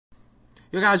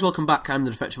Yo guys, welcome back. I'm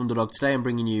the Defective Underdog. Today I'm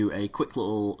bringing you a quick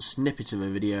little snippet of a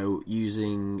video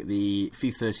using the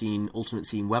FIFA13 Ultimate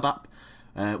Team web app.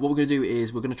 What we're going to do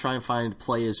is we're going to try and find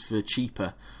players for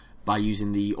cheaper by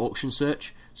using the auction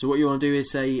search. So what you want to do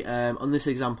is say, on this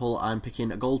example I'm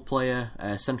picking a gold player,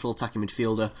 a central attacking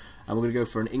midfielder, and we're going to go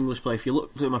for an English player. If you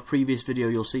look at my previous video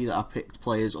you'll see that I picked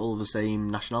players all of the same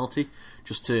nationality,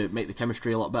 just to make the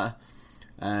chemistry a lot better.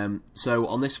 So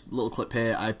on this little clip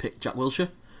here I picked Jack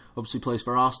Wilshere. Obviously plays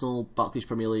for Arsenal, Barclays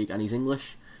Premier League, and he's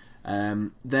English.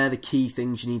 They're the key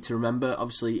things you need to remember.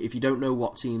 Obviously, if you don't know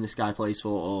what team this guy plays for,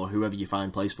 or whoever you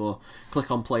find plays for,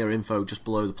 click on player info just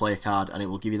below the player card and it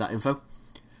will give you that info.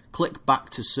 Click back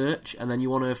to search, and then you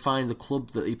want to find the club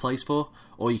that he plays for,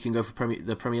 or you can go for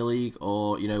the Premier League,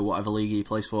 or whatever league he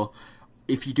plays for.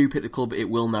 If you do pick the club, it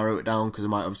will narrow it down, because there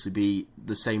might obviously be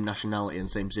the same nationality and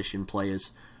same position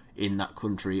players in that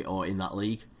country or in that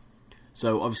league.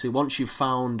 So obviously once you've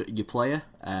found your player,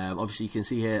 obviously you can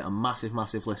see here a massive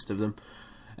list of them.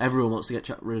 Everyone wants to get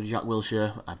rid of Jack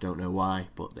Wilshere. I don't know why,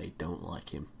 but they don't like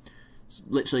him.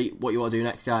 Literally what you want to do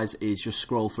next, guys, is just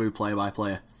scroll through player by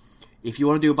player. If you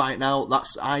want to do a buy it now,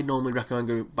 I normally recommend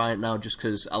going buy it now just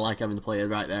because I like having the player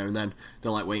right there and then.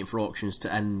 Don't like waiting for auctions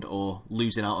to end or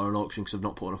losing out on an auction because I've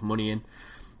not put enough money in.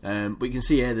 But you can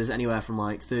see here there's anywhere from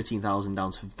like 13,000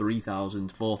 down to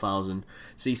 3,000, 4,000.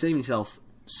 So you're saving yourself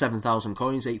 7,000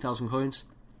 coins, 8,000 coins,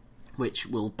 which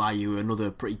will buy you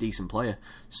another pretty decent player.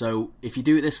 So if you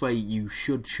do it this way, you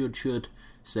should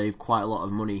save quite a lot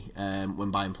of money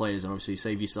when buying players, and obviously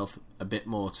save yourself a bit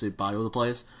more to buy other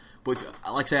players. But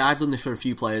like I say, I've done this for a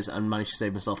few players and managed to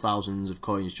save myself thousands of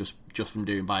coins just from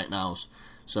doing buy it nows.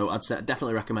 So I'd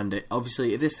definitely recommend it.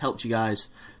 Obviously, if this helped you guys,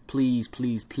 please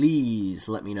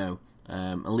let me know,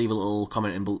 and leave a little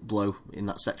comment below in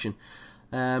that section.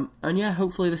 And yeah,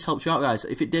 hopefully this helps you out, guys.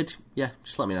 If it did, yeah,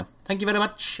 just let me know. Thank you very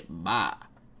much. Bye.